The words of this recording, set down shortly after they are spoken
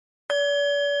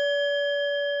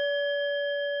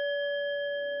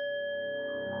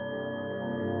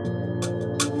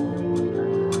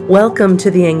Welcome to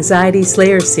the Anxiety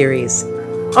Slayer series.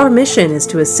 Our mission is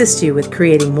to assist you with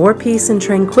creating more peace and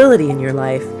tranquility in your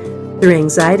life through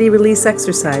anxiety release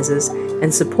exercises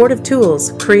and supportive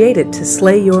tools created to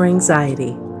slay your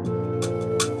anxiety.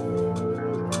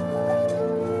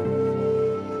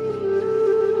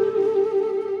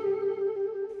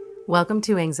 Welcome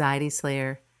to Anxiety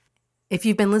Slayer. If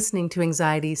you've been listening to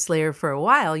Anxiety Slayer for a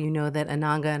while, you know that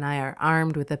Ananga and I are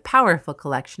armed with a powerful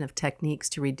collection of techniques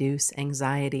to reduce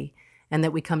anxiety, and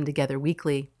that we come together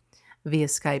weekly via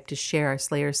Skype to share our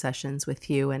Slayer sessions with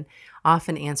you and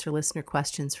often answer listener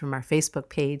questions from our Facebook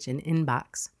page and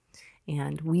inbox.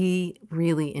 And we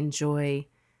really enjoy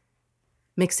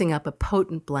mixing up a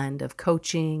potent blend of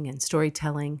coaching and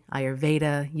storytelling,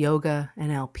 Ayurveda, yoga,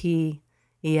 NLP,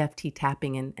 EFT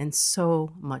tapping, and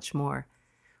so much more.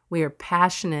 We are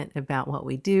passionate about what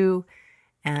we do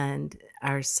and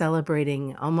are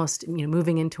celebrating almost,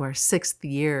 moving into our 6th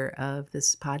year of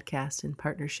this podcast and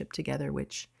partnership together,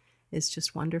 which is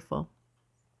just wonderful.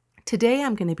 Today,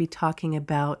 I'm going to be talking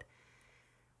about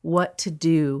what to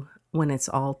do when it's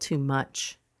all too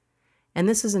much. And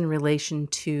this is in relation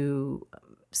to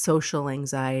social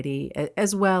anxiety,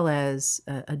 as well as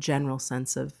a general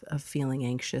sense of feeling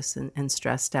anxious and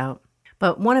stressed out.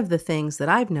 But one of the things that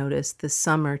I've noticed this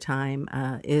summertime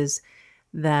is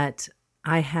that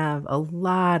I have a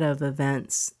lot of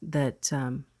events that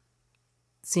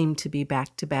seem to be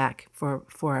back to back for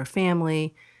our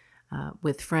family,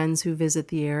 with friends who visit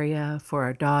the area, for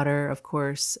our daughter, of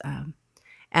course,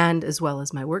 and as well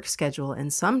as my work schedule.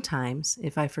 And sometimes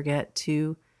if I forget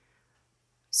to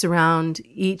surround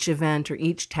each event or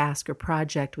each task or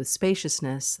project with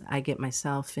spaciousness, I get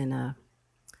myself in a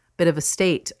bit of a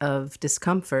state of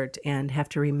discomfort and have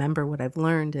to remember what I've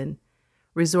learned and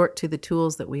resort to the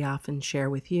tools that we often share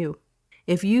with you.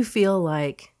 If you feel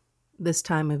like this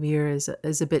time of year is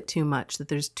a bit too much, that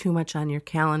there's too much on your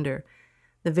calendar,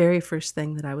 the very first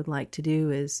thing that I would like to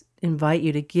do is invite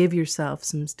you to give yourself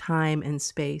some time and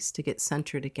space to get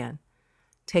centered again.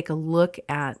 Take a look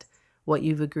at what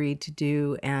you've agreed to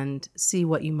do and see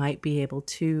what you might be able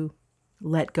to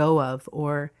let go of,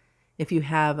 or if you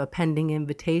have a pending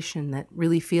invitation that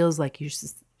really feels like you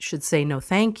should say no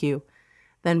thank you,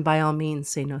 then by all means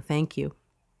say no thank you.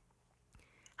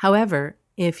 However,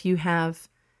 if you have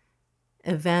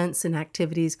events and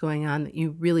activities going on that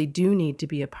you really do need to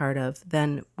be a part of,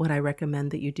 then what I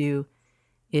recommend that you do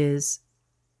is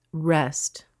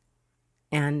rest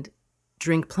and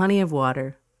drink plenty of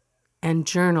water and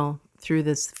journal through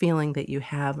this feeling that you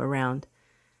have around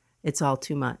it's all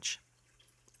too much.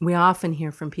 We often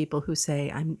hear from people who say,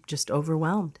 I'm just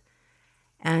overwhelmed.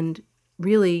 And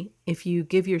really, if you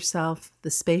give yourself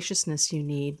the spaciousness you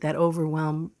need, that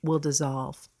overwhelm will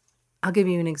dissolve. I'll give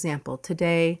you an example.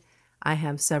 Today, I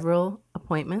have several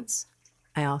appointments.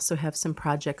 I also have some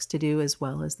projects to do, as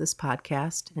well as this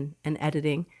podcast and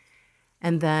editing.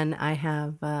 And then I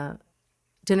have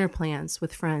dinner plans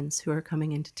with friends who are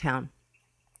coming into town.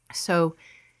 So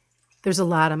there's a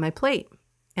lot on my plate.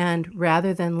 And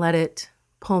rather than let it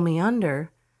pull me under,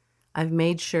 I've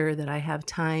made sure that I have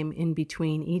time in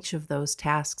between each of those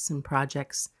tasks and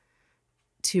projects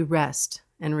to rest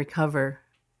and recover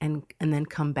and then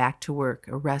come back to work,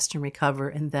 or rest and recover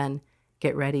and then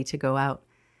get ready to go out.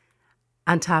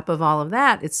 On top of all of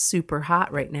that, it's super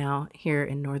hot right now here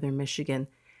in northern Michigan.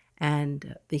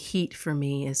 And the heat for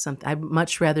me is something, I'd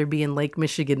much rather be in Lake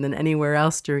Michigan than anywhere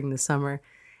else during the summer.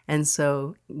 And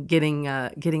so getting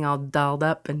all dolled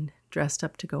up and dressed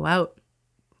up to go out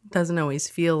doesn't always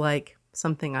feel like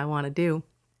something I want to do.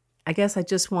 I guess I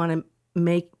just want to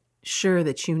make sure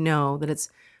that you know that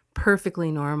it's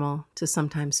perfectly normal to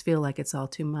sometimes feel like it's all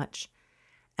too much.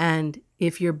 And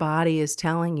if your body is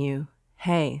telling you,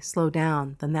 hey, slow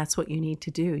down, then that's what you need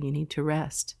to do. You need to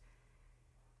rest.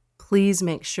 Please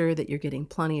make sure that you're getting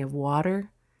plenty of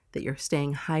water, that you're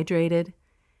staying hydrated,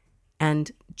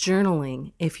 and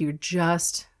journaling. If you're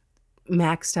just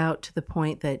maxed out to the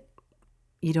point that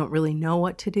you don't really know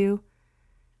what to do,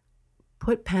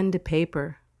 put pen to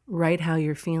paper, write how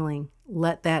you're feeling.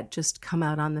 Let that just come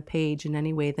out on the page in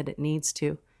any way that it needs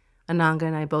to. Ananga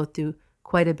and I both do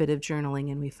quite a bit of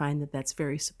journaling, and we find that that's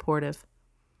very supportive.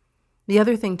 The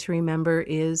other thing to remember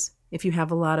is if you have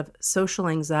a lot of social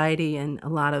anxiety and a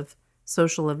lot of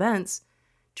social events,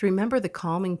 to remember the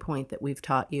calming point that we've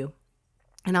taught you.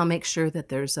 And I'll make sure that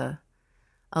there's a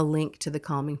link to the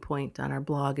calming point on our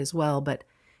blog as well. But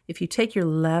if you take your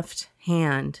left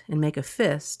hand and make a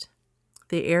fist,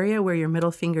 the area where your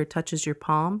middle finger touches your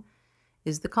palm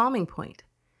is the calming point.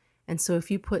 And so if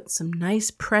you put some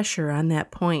nice pressure on that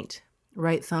point,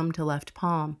 right thumb to left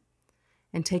palm,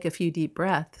 and take a few deep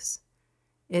breaths,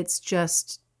 it's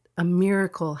just a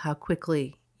miracle how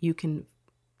quickly you can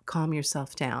calm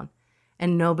yourself down.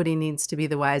 And nobody needs to be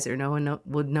the wiser. No one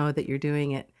would know that you're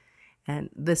doing it. And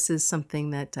this is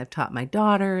something that I've taught my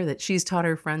daughter, that she's taught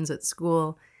her friends at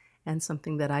school, and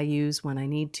something that I use when I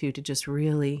need to just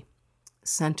really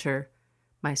center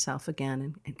myself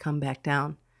again and come back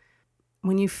down.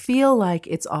 When you feel like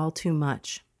it's all too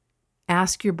much,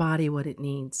 ask your body what it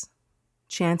needs.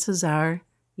 Chances are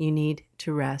you need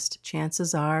to rest.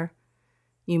 Chances are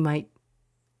you might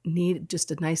need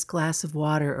just a nice glass of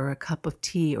water or a cup of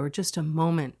tea or just a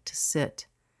moment to sit.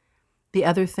 The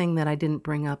other thing that I didn't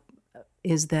bring up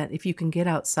is that if you can get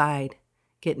outside,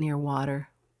 get near water.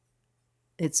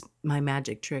 It's my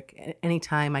magic trick.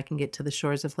 Anytime I can get to the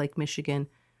shores of Lake Michigan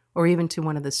or even to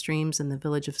one of the streams in the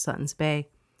village of Suttons Bay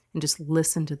and just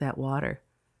listen to that water.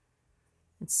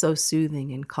 It's so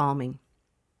soothing and calming.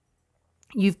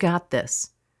 You've got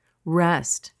this.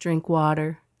 Rest, drink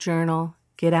water, journal,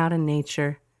 get out in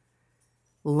nature.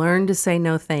 Learn to say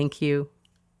no thank you,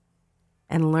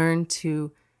 and learn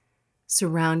to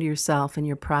surround yourself and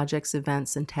your projects,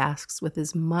 events, and tasks with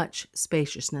as much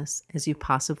spaciousness as you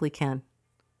possibly can.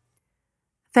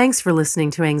 Thanks for listening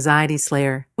to Anxiety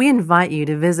Slayer. We invite you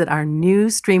to visit our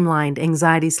new streamlined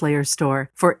Anxiety Slayer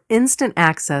store for instant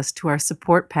access to our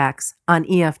support packs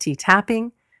on EFT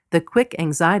tapping, the quick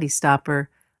anxiety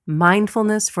stopper,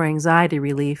 mindfulness for anxiety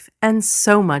relief, and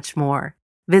so much more.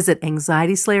 Visit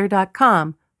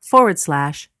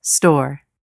anxietyslayer.com/store.